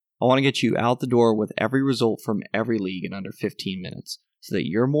I want to get you out the door with every result from every league in under 15 minutes, so that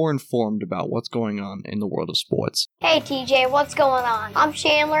you're more informed about what's going on in the world of sports. Hey TJ, what's going on? I'm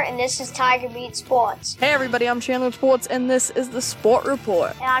Chandler and this is Tiger Beat Sports. Hey everybody, I'm Chandler Sports and this is the Sport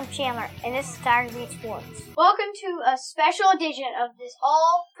Report. And I'm Chandler and this is Tiger Beat Sports. Welcome to a special edition of this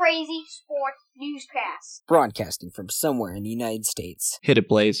all crazy sports newscast. Broadcasting from somewhere in the United States. Hit it,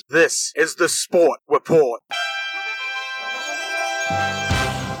 Blaze. This is the Sport Report.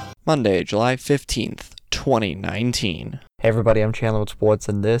 Monday, July 15th, 2019. Hey everybody, I'm Chandler with Sports,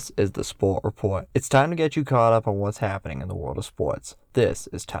 and this is the Sport Report. It's time to get you caught up on what's happening in the world of sports. This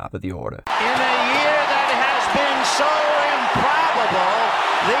is Top of the Order. In a year that has been so improbable,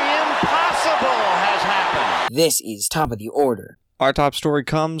 the impossible has happened. This is Top of the Order. Our top story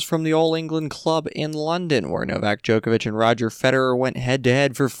comes from the All England Club in London, where Novak Djokovic and Roger Federer went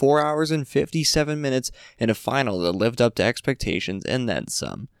head-to-head for 4 hours and 57 minutes in a final that lived up to expectations and then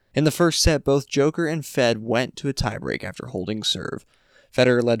some. In the first set, both Joker and Fed went to a tiebreak after holding serve.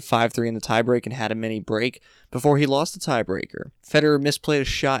 Federer led 5-3 in the tiebreak and had a mini break before he lost the tiebreaker. Federer misplayed a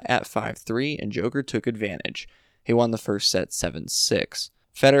shot at 5-3 and Joker took advantage. He won the first set 7-6.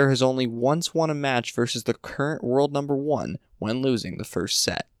 Federer has only once won a match versus the current world number 1 when losing the first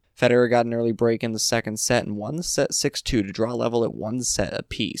set. Federer got an early break in the second set and won the set 6-2 to draw level at 1 set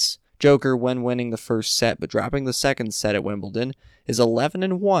apiece. Joker, when winning the first set but dropping the second set at Wimbledon, is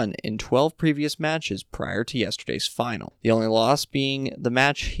 11-1 in 12 previous matches prior to yesterday's final. The only loss being the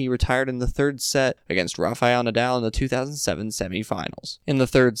match he retired in the third set against Rafael Nadal in the 2007 semifinals. In the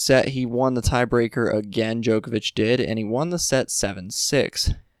third set, he won the tiebreaker again, Djokovic did, and he won the set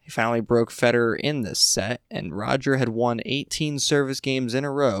 7-6. He finally broke Federer in this set, and Roger had won 18 service games in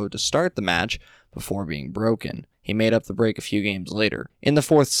a row to start the match before being broken. He made up the break a few games later. In the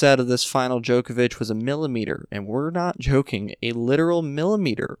fourth set of this final, Djokovic was a millimeter, and we're not joking, a literal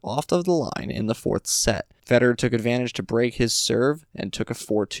millimeter off of the line in the fourth set. Federer took advantage to break his serve and took a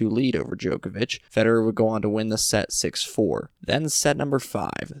 4-2 lead over Djokovic. Federer would go on to win the set 6-4. Then set number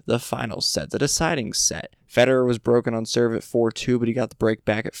 5, the final set, the deciding set. Federer was broken on serve at 4-2, but he got the break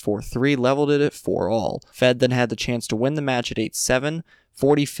back at 4-3, leveled it at 4-all. Fed then had the chance to win the match at 8-7,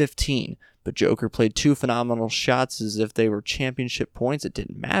 40-15. But Joker played 2 phenomenal shots as if they were championship points. It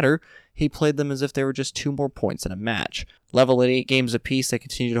didn't matter. He played them as if they were just 2 more points in a match. Level at 8 games apiece, they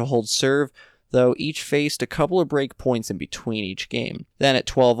continued to hold serve, though each faced a couple of break points in between each game. Then at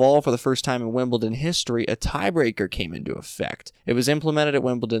 12-all, for the first time in Wimbledon history, a tiebreaker came into effect. It was implemented at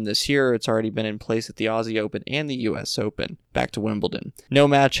Wimbledon this year. It's already been in place at the Aussie Open and the US Open. Back to Wimbledon. No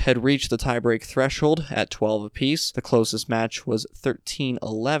match had reached the tiebreak threshold at 12 apiece. The closest match was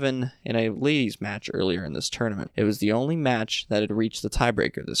 13-11 in a ladies match earlier in this tournament. It was the only match that had reached the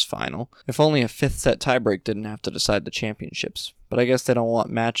tiebreaker this final. If only a 5th set tiebreak didn't have to decide the championships. But I guess they don't want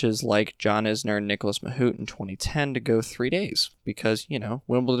matches like John Isner and Nicholas Mahut in 2010 to go 3 days. Because,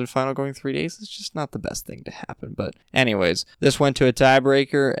 Wimbledon final going 3 days is just not the best thing to happen. But anyways, this went to a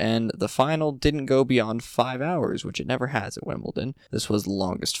tiebreaker, and the final didn't go beyond 5 hours, which it never has at Wimbledon. This was the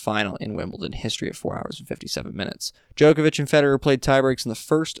longest final in Wimbledon history at 4 hours and 57 minutes. Djokovic and Federer played tiebreaks in the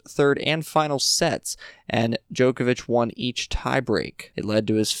first, third, and final sets, and Djokovic won each tiebreak. It led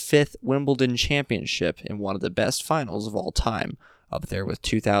to his 5th Wimbledon championship in one of the best finals of all time, up there with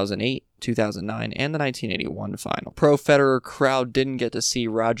 2008, 2009, and the 1981 final. Pro Federer crowd didn't get to see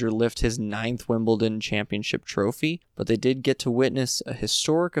Roger lift his 9th Wimbledon championship trophy, but they did get to witness a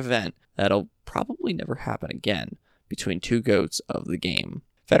historic event that'll probably never happen again between 2 GOATs of the game.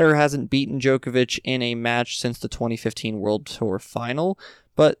 Federer hasn't beaten Djokovic in a match since the 2015 World Tour final,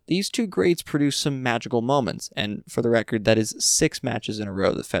 but these 2 greats produced some magical moments, and for the record, that is 6 matches in a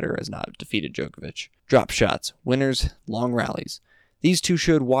row that Federer has not defeated Djokovic. Drop shots, winners, long rallies. These 2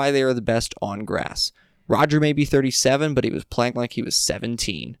 showed why they are the best on grass. Roger may be 37, but he was playing like he was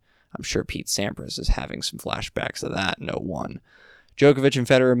 17. I'm sure Pete Sampras is having some flashbacks of that in 01. Djokovic and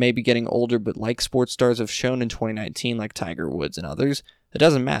Federer may be getting older, but like sports stars have shown in 2019, like Tiger Woods and others, it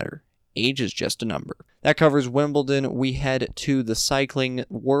doesn't matter. Age is just a number. That covers Wimbledon. We head to the cycling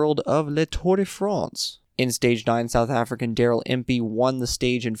world of Le Tour de France. In Stage 9, South African Daryl Impey won the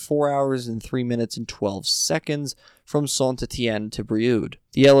stage in 4 hours and 3 minutes and 12 seconds from Saint-Étienne to Brioude.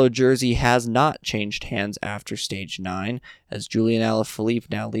 The yellow jersey has not changed hands after Stage 9, as Julian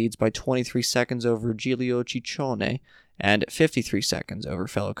Alaphilippe now leads by 23 seconds over Giulio Ciccone and 53 seconds over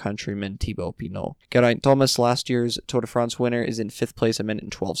fellow countryman Thibaut Pinot. Geraint Thomas, last year's Tour de France winner, is in 5th place, a minute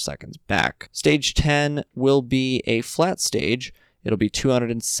and 12 seconds back. Stage 10 will be a flat stage. It'll be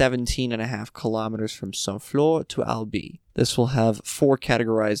 217.5 kilometers from Saint-Flour to Albi. This will have 4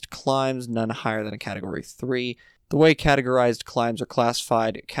 categorized climbs, none higher than a category 3. The way categorized climbs are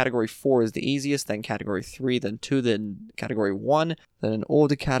classified, Category 4 is the easiest, then Category 3, then 2, then Category 1, then an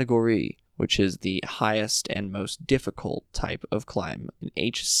Haute Categorie, which is the highest and most difficult type of climb, an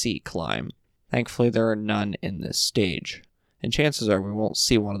HC climb. Thankfully, there are none in this stage, and chances are we won't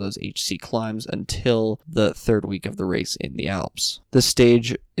see one of those HC climbs until the third week of the race in the Alps. This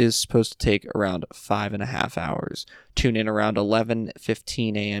stage is supposed to take around 5.5 hours. Tune in around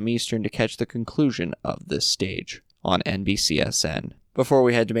 11:15 a.m. Eastern to catch the conclusion of this stage on NBCSN. Before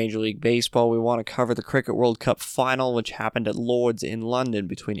we head to Major League Baseball, we want to cover the Cricket World Cup final, which happened at Lord's in London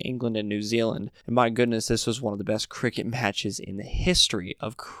between England and New Zealand. And my goodness, this was one of the best cricket matches in the history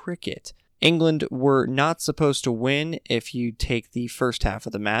of cricket. England were not supposed to win if you take the first half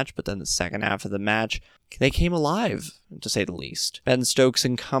of the match, but then the second half of the match, they came alive, to say the least. Ben Stokes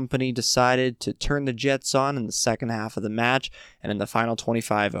and company decided to turn the Jets on in the second half of the match, and in the final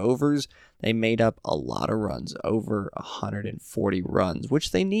 25 overs, they made up a lot of runs, over 140 runs, which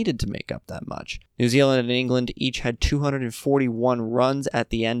they needed to make up that much. New Zealand and England each had 241 runs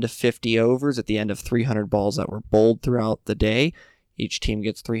at the end of 50 overs, at the end of 300 balls that were bowled throughout the day. Each team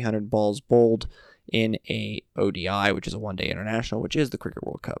gets 300 balls bowled in a ODI, which is a one-day international, which is the Cricket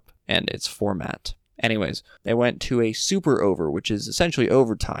World Cup, and its format. Anyways, they went to a super over, which is essentially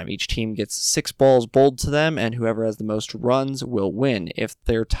overtime. Each team gets 6 balls bowled to them, and whoever has the most runs will win. If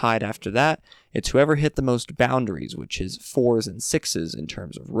they're tied after that, it's whoever hit the most boundaries, which is 4s and 6s in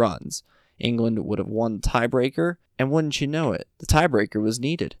terms of runs. England would have won the tiebreaker, and wouldn't you know it, the tiebreaker was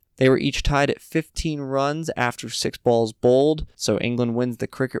needed. They were each tied at 15 runs after 6 balls bowled, so England wins the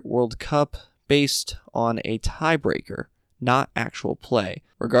Cricket World Cup based on a tiebreaker, not actual play.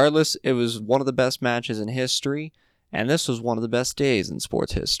 Regardless, it was one of the best matches in history, and this was one of the best days in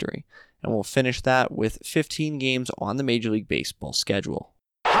sports history. And we'll finish that with 15 games on the Major League Baseball schedule.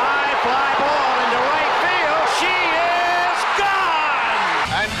 High fly ball into right field. She is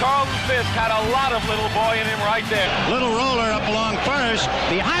gone! And Carlton Fisk had a lot of little boy in him right there. Little roller up along first.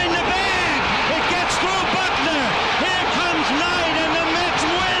 Behind the bag. It gets through Buckner. Here comes Knight and the Mets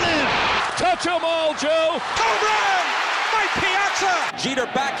win it. Touch 'em all, Joe. Home run! Mike Piazza. Jeter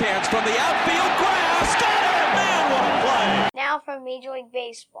backhands from the outfield grass. Got it! Man, what a play! Now from Major League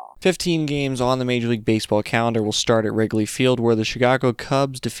Baseball. 15 games on the Major League Baseball calendar will start at Wrigley Field, where the Chicago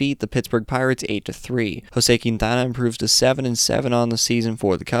Cubs defeat the Pittsburgh Pirates 8-3. Jose Quintana improves to 7-7 on the season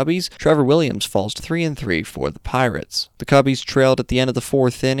for the Cubbies. Trevor Williams falls to 3-3 for the Pirates. The Cubbies trailed at the end of the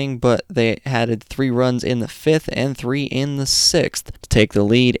 4th inning, but they added 3 runs in the 5th and 3 in the 6th to take the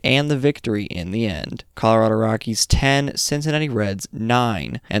lead and the victory in the end. Colorado Rockies 10, Cincinnati Reds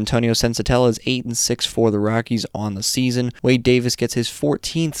 9. Antonio Sensatella is 8-6 for the Rockies on the season. Wade Davis gets his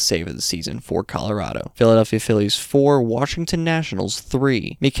 14th save of the season for Colorado. Philadelphia Phillies 4, Washington Nationals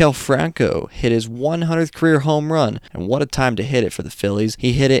 3. Maikel Franco hit his 100th career home run, and what a time to hit it for the Phillies.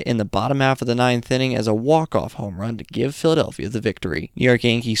 He hit it in the bottom half of the 9th inning as a walk-off home run to give Philadelphia the victory. New York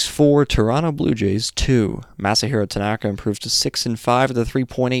Yankees 4, Toronto Blue Jays 2. Masahiro Tanaka improves to 6-5 with a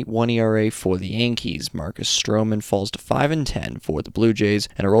 3.81 ERA for the Yankees. Marcus Stroman falls to 5-10 for the Blue Jays,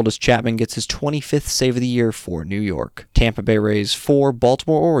 and Aroldis Chapman gets his 25th save of the year for New York. Tampa Bay Rays 4,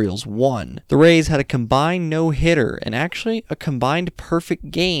 Baltimore Orioles 1. The Rays had a combined no-hitter and actually a combined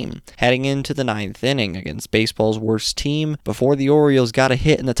perfect game heading into the 9th inning against baseball's worst team before the Orioles got a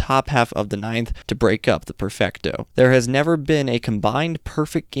hit in the top half of the 9th to break up the perfecto. There has never been a combined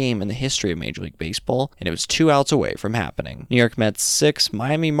perfect game in the history of Major League Baseball, and it was 2 outs away from happening. New York Mets 6,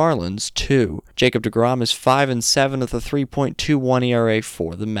 Miami Marlins 2. Jacob deGrom is 5-7 with a 3.21 ERA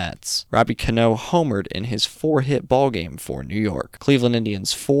for the Mets. Robbie Cano homered in his 4-hit ballgame for New York. Cleveland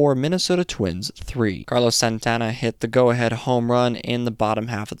Indians 4, Minnesota Twins 3. Carlos Santana hit the go-ahead home run in the bottom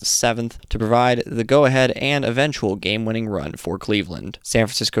half of the 7th to provide the go-ahead and eventual game-winning run for Cleveland. San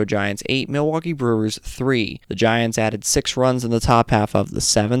Francisco Giants 8, Milwaukee Brewers 3. The Giants added 6 runs in the top half of the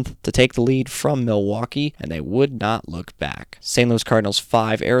 7th to take the lead from Milwaukee, and they would not look back. St. Louis Cardinals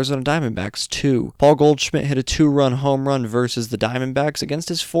 5, Arizona Diamondbacks 2. Paul Goldschmidt hit a 2-run home run versus the Diamondbacks against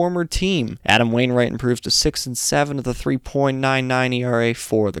his former team. Adam Wainwright improves to 6-7 with a 3.99 ERA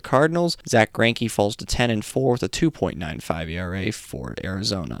for the Cardinals. Zach Greinke falls to 10-4 with a 2.95 ERA for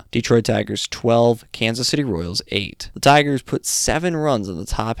Arizona. Detroit Tigers 12, Kansas City Royals 8. The Tigers put 7 runs in the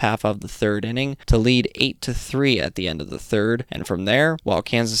top half of the 3rd inning to lead 8-3 at the end of the 3rd, and from there, while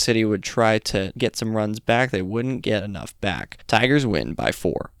Kansas City would try to get some runs back, they wouldn't get enough back. Tigers win by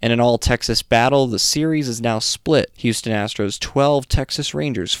 4. In an all-Texas battle, the series is now split. Houston Astros 12, Texas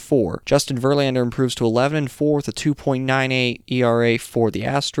Rangers 4. Justin Verlander improves to 11-4 with a 2.99 2.98 ERA for the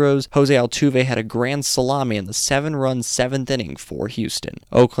Astros. Jose Altuve had a grand salami in the 7-run 7th inning for Houston.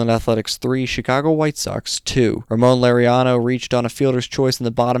 Oakland Athletics 3, Chicago White Sox 2. Ramon Laureano reached on a fielder's choice in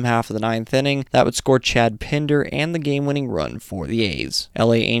the bottom half of the 9th inning. That would score Chad Pinder and the game-winning run for the A's.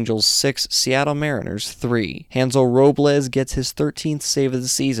 LA Angels 6, Seattle Mariners 3. Hansel Robles gets his 13th save of the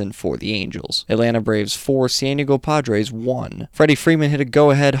season for the Angels. Atlanta Braves 4, San Diego Padres 1. Freddie Freeman hit a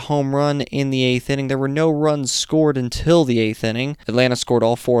go-ahead home run in the 8th inning. There were no runs scored until the 8th inning. Atlanta scored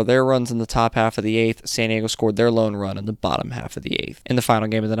all 4 of their runs in the top half of the 8th. San Diego scored their lone run in the bottom half of the 8th. In the final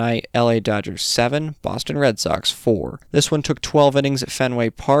game of the night, LA Dodgers 7, Boston Red Sox 4. This one took 12 innings at Fenway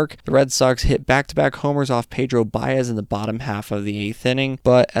Park. The Red Sox hit back-to-back homers off Pedro Baez in the bottom half of the 8th inning,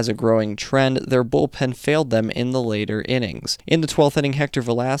 but as a growing trend, their bullpen failed them in the later innings. In the 12th inning, Hector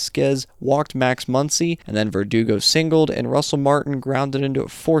Velasquez walked Max Muncy, and then Verdugo singled, and Russell Martin grounded into a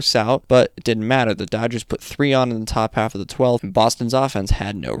force out, but it didn't matter. The Dodgers put 3 on in the top half of the 12th, and Boston's offense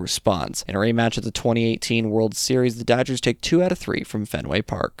had no response. In a rematch of the 2018 World Series, the Dodgers take 2 out of 3 from Fenway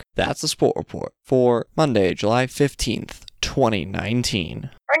Park. That's the Sport Report for Monday, July 15th, 2019.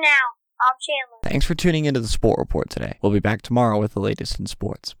 For now, I'm Chandler. Thanks for tuning into the Sport Report today. We'll be back tomorrow with the latest in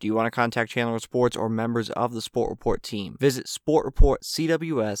sports. Do you want to contact Chandler Sports or members of the Sport Report team? Visit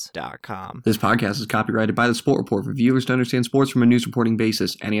sportreportcws.com. This podcast is copyrighted by the Sport Report for viewers to understand sports from a news reporting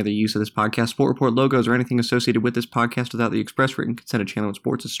basis. Any other use of this podcast, Sport Report logos, or anything associated with this podcast without the express written consent of Chandler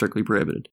Sports is strictly prohibited.